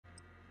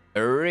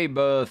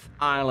Rebirth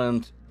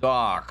Island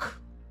Dock.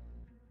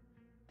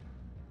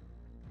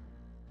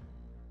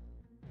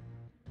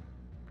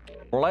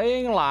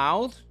 Playing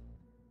loud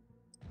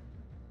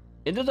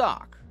in the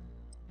dark.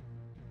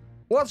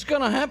 What's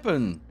gonna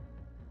happen?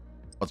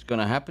 What's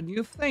gonna happen,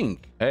 you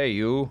think? Hey,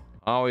 you.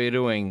 How are you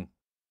doing?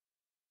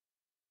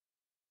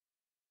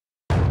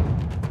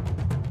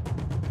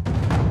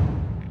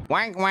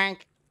 Wank,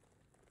 wank.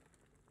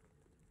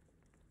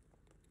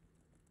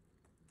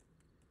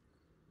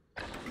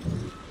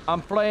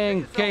 I'm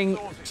playing King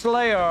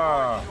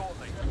Slayer.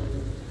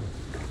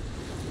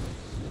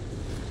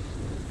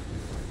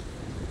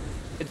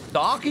 It's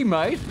darky,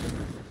 mate.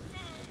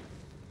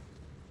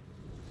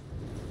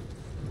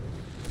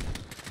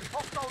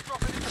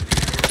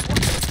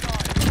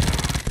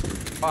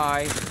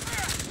 Bye.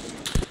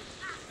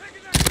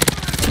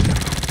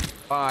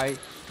 Bye.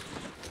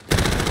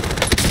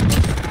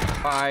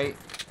 Bye.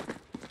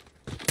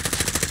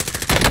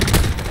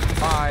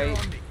 Bye.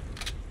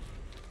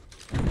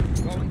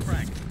 Rolling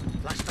frag.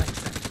 Flashbang.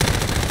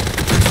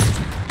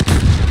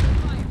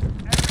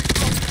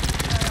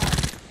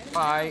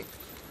 Bye.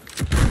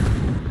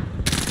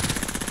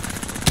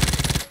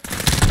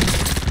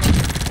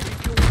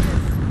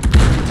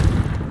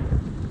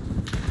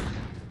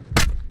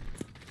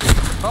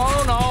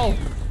 Oh no!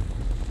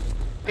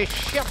 He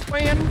shot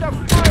me in the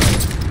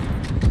face!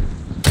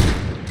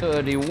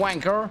 Dirty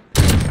wanker.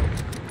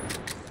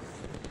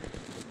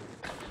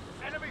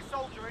 Enemy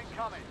soldier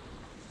incoming.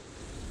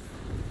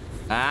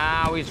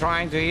 Ah, we're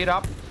trying to heat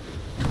up.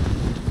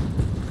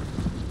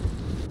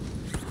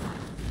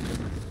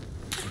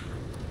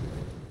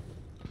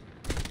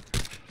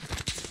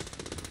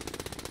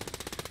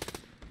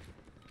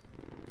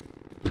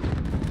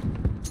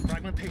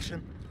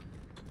 Fragmentation.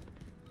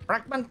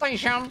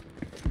 Fragmentation.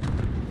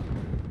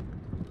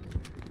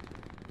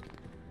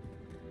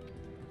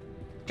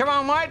 Come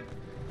on, mate.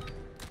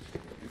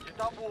 You're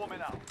done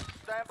warming up.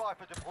 Stand by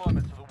for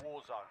deployment to the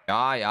war zone.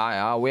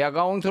 Yeah. We are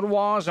going to the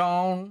war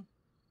zone.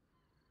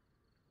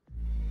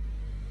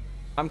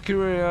 I'm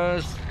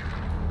curious.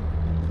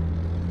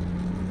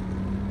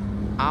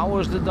 How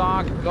is the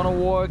dark gonna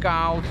work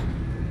out?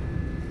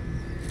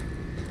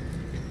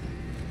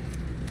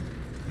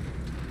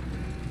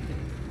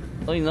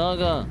 Hey,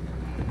 Naga.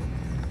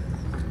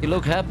 You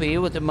look happy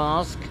with the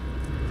mask.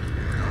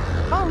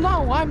 Oh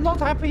no, I'm not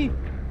happy.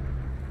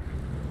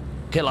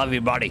 Kill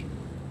everybody.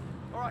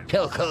 All right.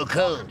 Kill. Drop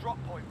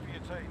point for your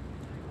team.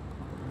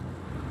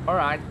 All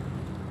right.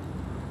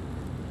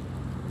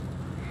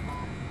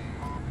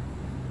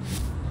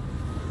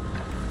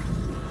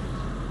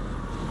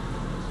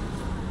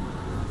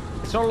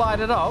 It's all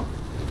lighted up.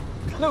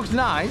 Looks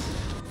nice.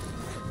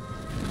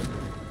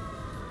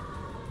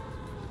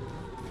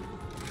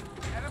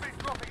 Enemy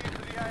dropping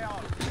into the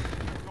AO.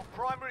 Your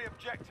primary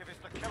objective is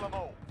to kill them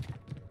all.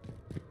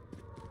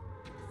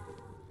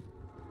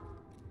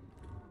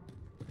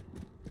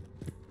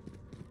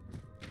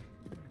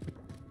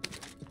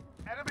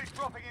 Enemy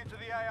dropping into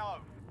the AO.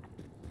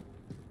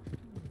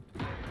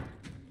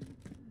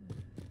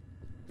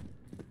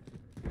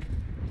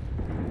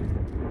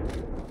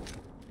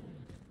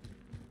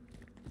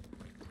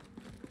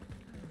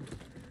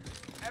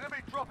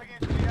 Enemy dropping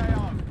into the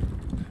AO.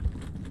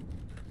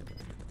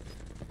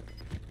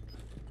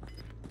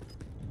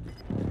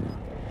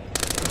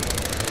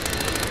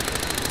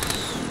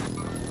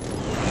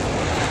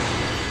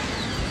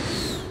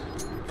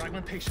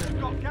 Fragmentation.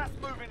 We've got gas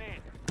moving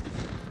in.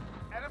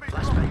 Enemy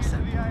dropping into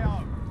the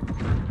AO.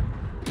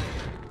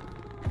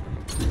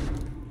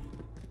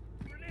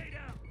 Grenade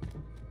out.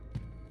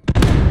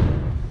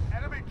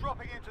 Enemy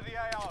dropping into the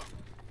AO.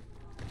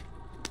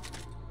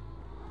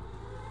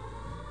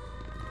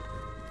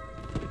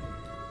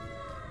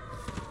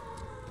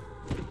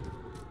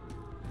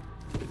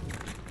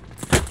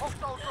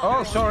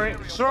 Oh, sorry.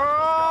 So,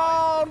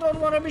 don't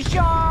want to be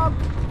shot.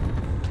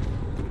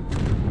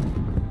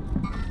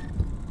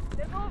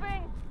 They're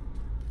moving.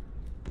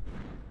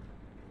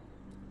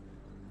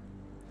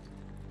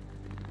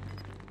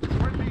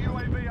 Friendly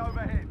UAV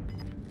overhead.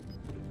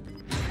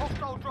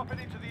 Hostile dropping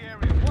into the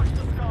area. Watch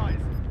the skies.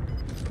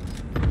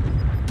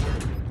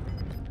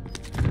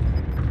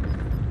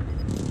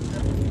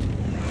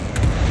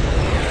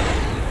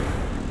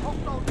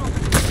 Hostile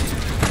dropping into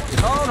the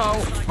area. Oh no.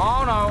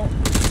 Oh no.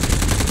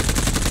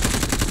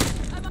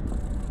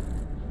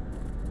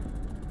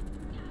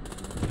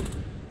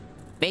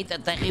 Made a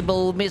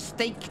terrible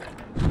mistake.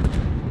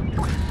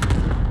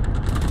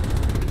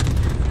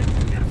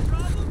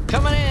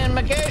 Coming in,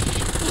 Makesh.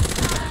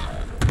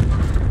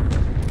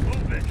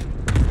 Move it.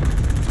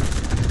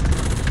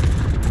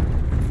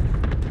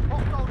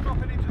 Hostile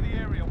dropping into the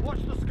area.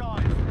 Watch the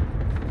skies.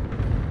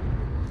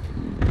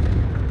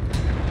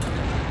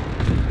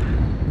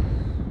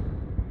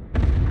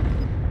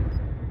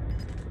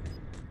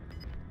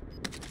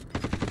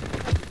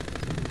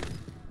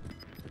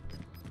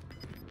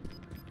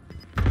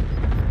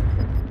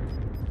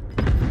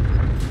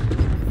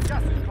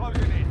 Gas is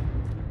closing in.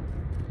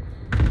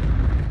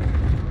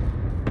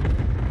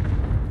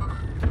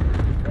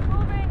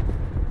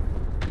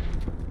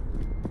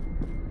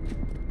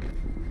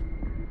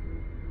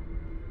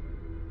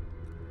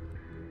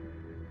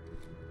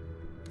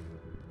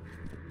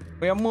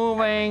 We are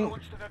moving.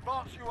 Launched an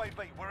advanced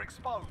UAV. We're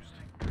exposed.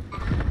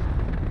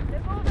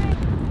 They're moving.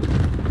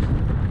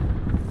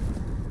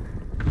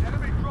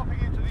 Enemy dropping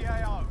into the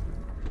AO.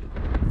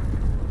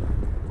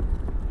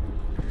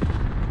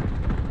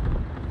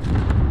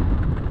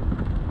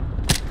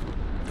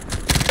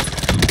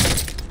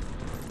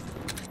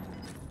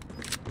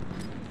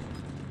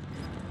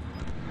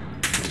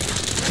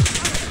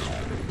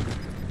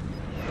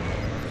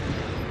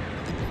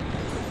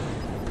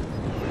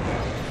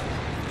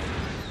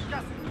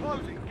 Gas is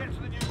closing. Get to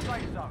the new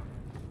safe zone.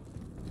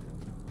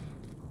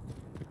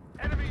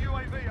 Enemy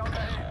UAV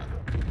overhead.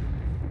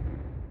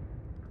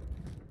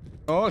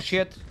 Oh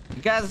shit.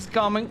 Gas is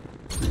coming.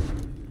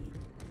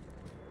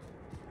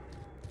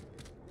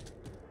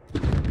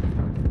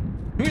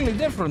 Really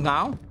different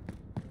now.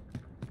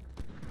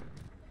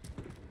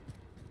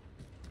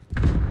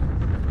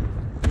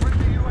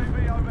 Friendly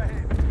UAV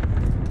overhead.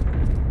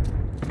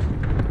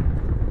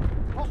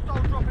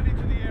 Hostile dropping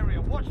into the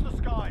area. Watch the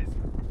skies.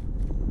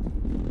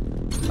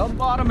 Don't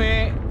bother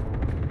me.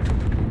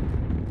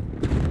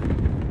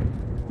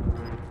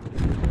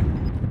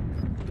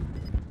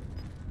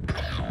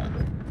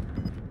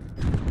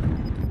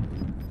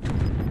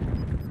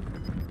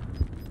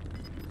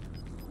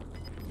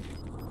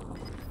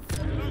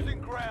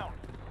 Losing ground.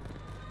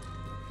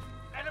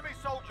 Enemy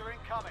soldier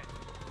incoming.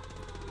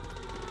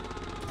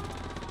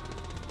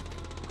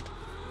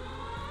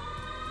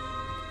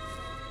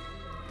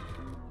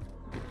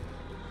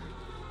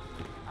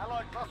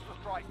 Allied cluster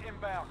strike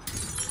inbound.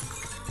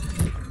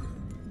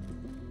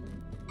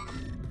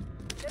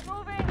 They're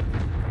moving.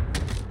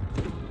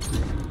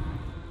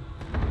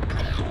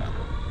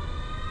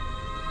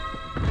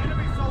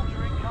 Enemy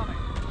soldier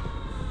incoming.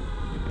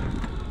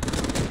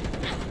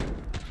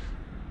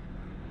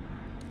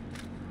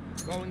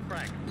 Going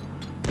frag.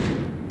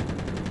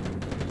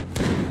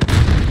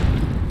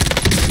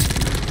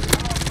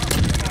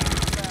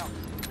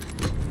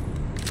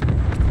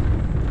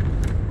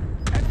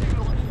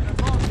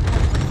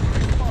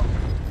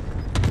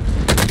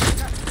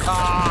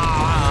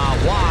 Ah,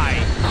 why?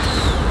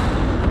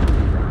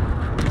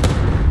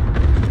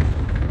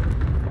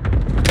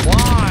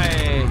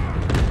 Why?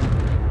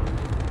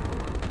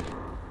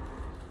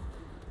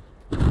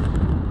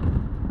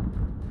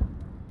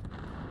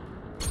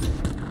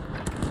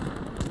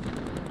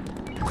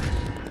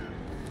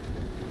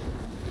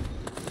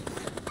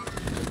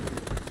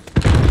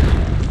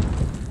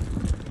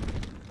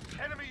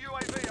 Enemy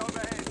UAV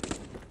overhead.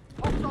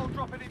 Hostile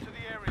dropping into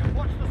the area.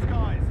 Watch the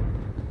skies.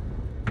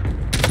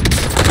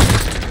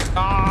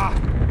 Ah!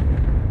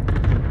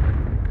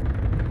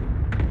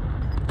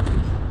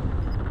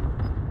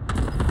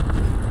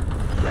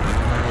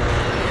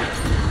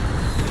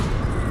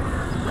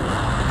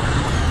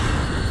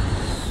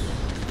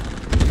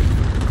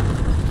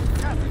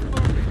 Gas is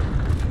moving.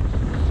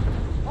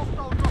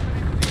 Hostile dropping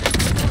into the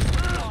area. Watch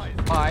the skies.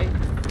 Why?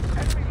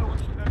 Enemy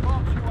launched an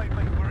advanced UAV.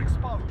 We're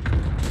exposed.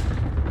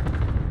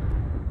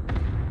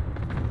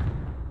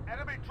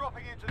 Enemy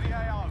dropping into the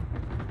AO.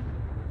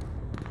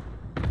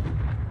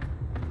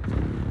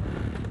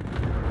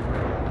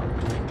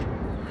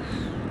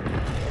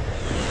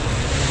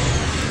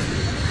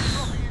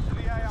 Dropping into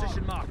the AO.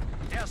 Position mark.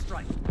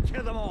 Airstrike.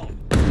 Kill them all.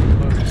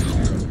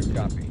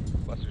 Copy.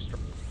 Cluster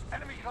strike.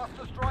 Enemy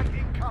cluster strike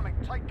incoming.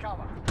 Take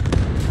cover.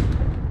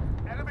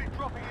 Enemy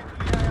dropping into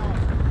the AO.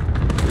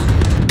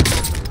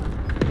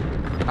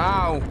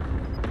 Ow!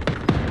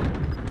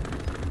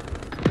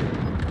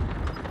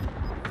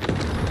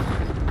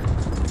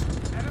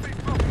 Enemy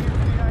dropping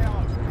into the AO.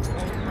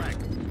 Going frag.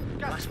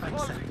 Gas is Flashbang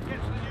closing. set. Get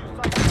to the new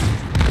safe zone.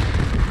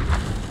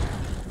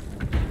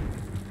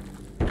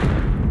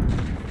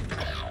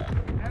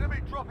 Enemy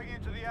dropping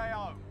into the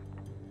AO.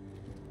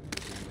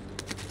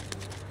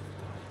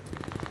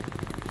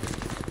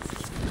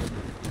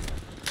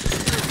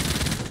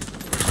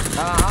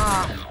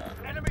 Aha!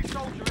 Enemy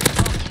soldier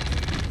incoming.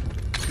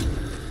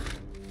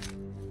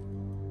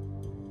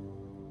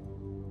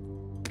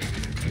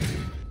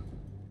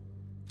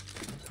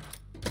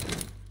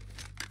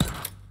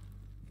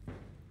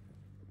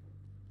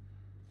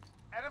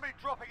 Enemy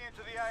dropping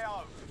into the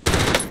AO.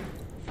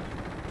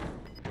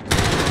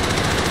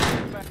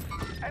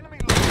 Enemy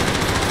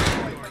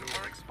launched.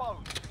 We're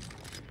exposed.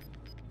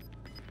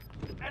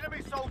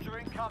 Enemy soldier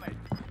incoming.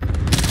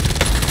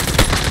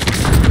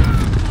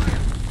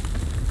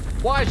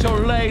 Why so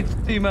late,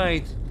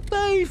 teammate?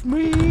 Save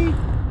me!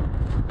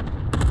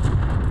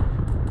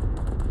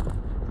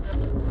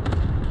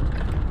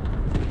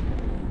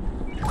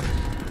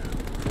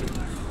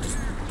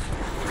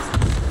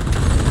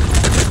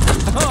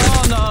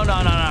 Oh no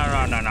no no no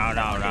no no no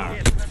no no!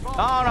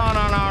 No no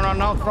no no no!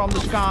 Not from the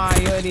sky,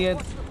 you idiot!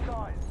 Watch the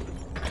skies.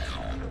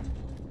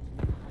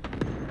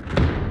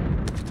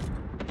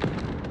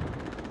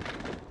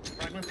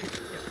 Fragment pick.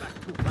 Get back.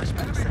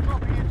 Flashbang Enemy set.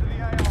 dropping into the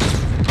AO.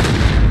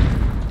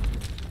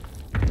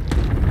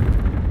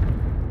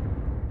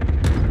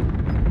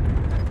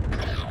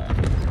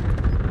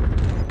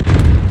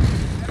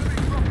 Enemy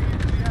dropping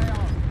into the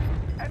AO.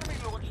 Enemy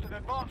launched an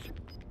advanced.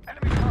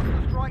 Enemy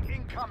cluster strike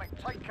incoming.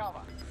 Take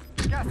cover.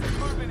 Gas is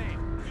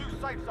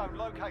safe zone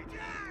located.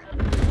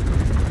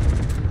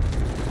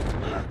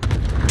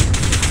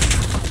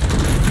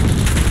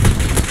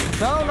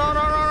 No, no,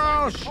 no, no,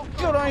 no!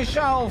 Shoot on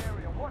yourself!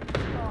 Area, watch the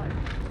skies.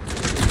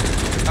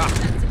 Ah,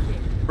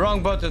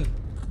 wrong button.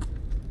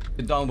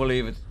 You don't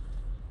believe it.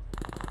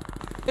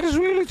 It is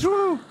really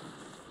true.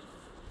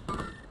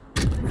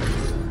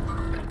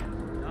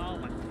 Now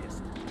I'm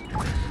pissed.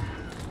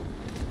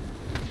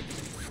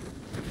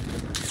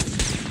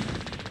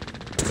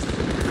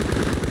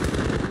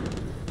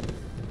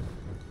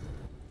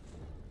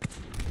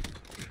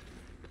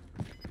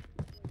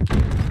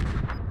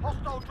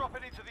 Hostile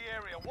dropping into the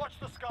area. Watch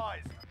the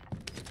skies.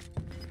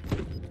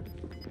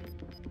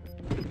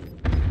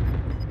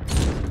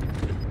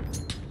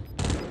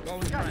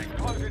 Going Gas frag. is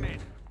closing in.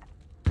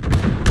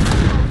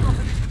 Hostile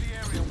dropping into the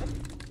area.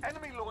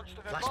 Enemy launched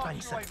an Flashbang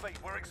advanced set.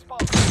 UAV. We're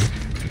exposed.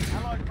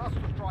 Allied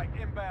cluster strike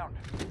inbound.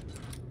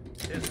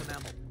 There's some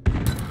ammo.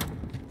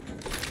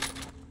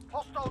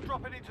 Hostile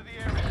dropping into the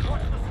area.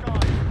 Watch the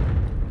skies.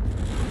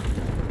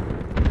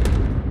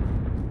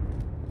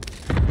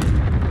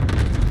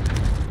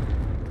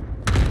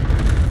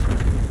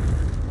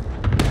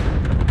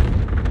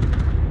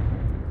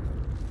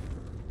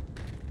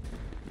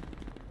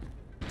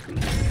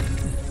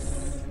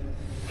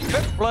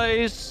 Fifth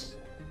place.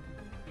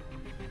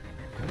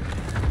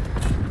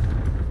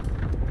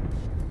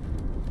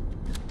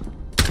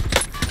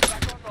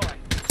 Back online.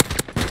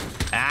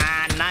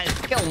 Ah,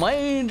 nice kill,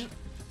 mate.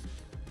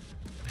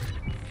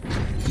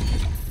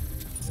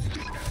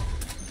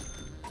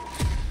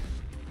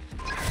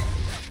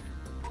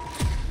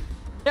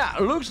 Yeah,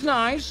 looks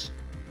nice.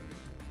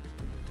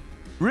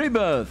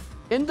 Rebirth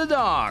in the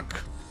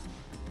dark.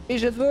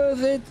 Is it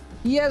worth it?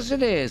 Yes,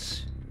 it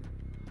is.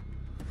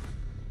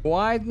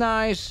 Quite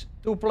nice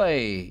to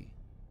play.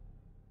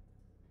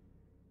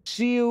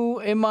 See you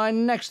in my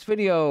next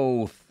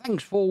video.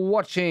 Thanks for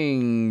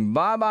watching.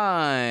 Bye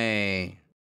bye.